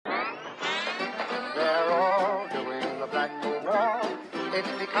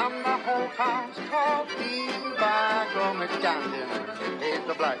It's become the whole town's trophy by Gromit dancing in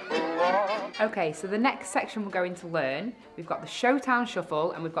the Blackpool Way. Okay, so the next section we're going to learn, we've got the Showtown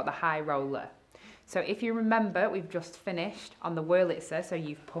Shuffle and we've got the High Roller. So if you remember, we've just finished on the Wurlitzer, so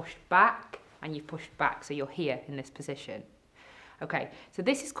you've pushed back and you've pushed back, so you're here in this position. Okay, so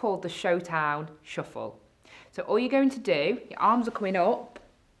this is called the Showtown Shuffle. So all you're going to do, your arms are coming up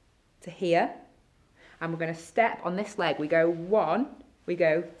to here, and we're going to step on this leg. We go 1, we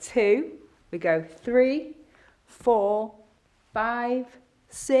go 2, we go 3, 4, 5,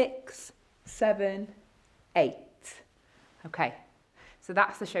 6, 7, 8. Okay, so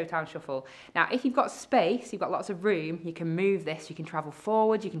that's the Showtown Shuffle. Now, if you've got space, you've got lots of room, you can move this. You can travel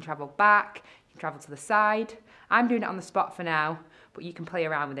forward, you can travel back, you can travel to the side. I'm doing it on the spot for now, but you can play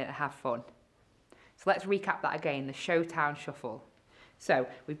around with it and have fun. So let's recap that again, the Showtown Shuffle. So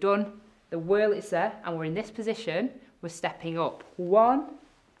we've done the Wurlitzer and we're in this position, we're stepping up. 1,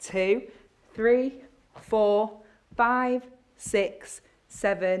 2, 3, 4, 5, 6,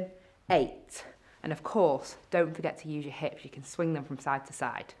 7, 8. And of course, don't forget to use your hips. You can swing them from side to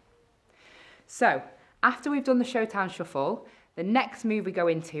side. So after we've done the Showtown Shuffle, the next move we go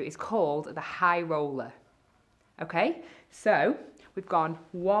into is called the High Roller. Okay, so we've gone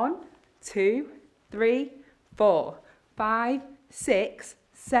 1, 2, 3, 4, 5, 6,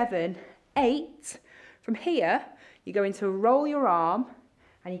 7, 8. From here, you're going to roll your arm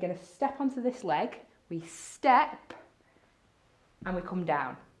and you're going to step onto this leg. We step and we come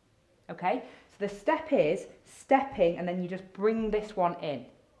down. Okay, so the step is stepping and then you just bring this one in.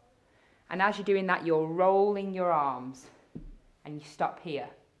 And as you're doing that, you're rolling your arms and you stop here.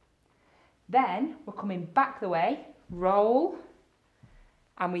 Then we're coming back the way, roll,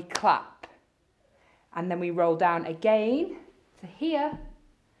 and we clap. And then we roll down again to here,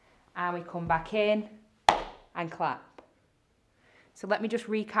 and we come back in and clap. So let me just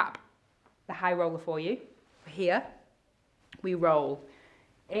recap the High Roller for you. Here, we roll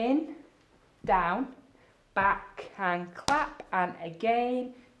in, down, back and clap, and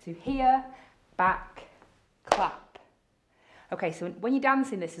again to here, back, clap. Okay, so when you're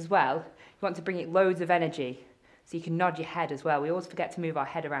dancing this as well, you want to bring it loads of energy, so you can nod your head as well. We always forget to move our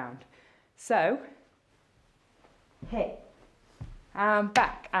head around. So, hit, and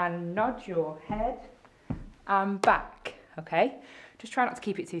back, and nod your head, and back, okay? Just try not to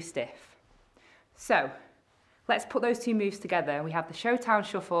keep it too stiff. So, let's put those two moves together. We have the Showtown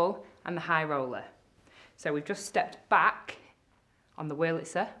Shuffle and the High Roller. So we've just stepped back on the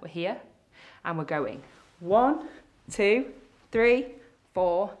Wurlitzer, we're here, and we're going 1, 2, 3,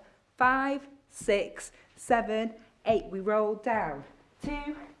 4, 5, 6, 7, 8. We roll down 2,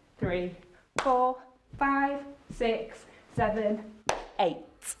 3, 4, 5, 6, 7, 8.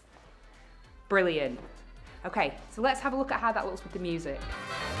 Brilliant. Okay, so let's have a look at how that looks with the music.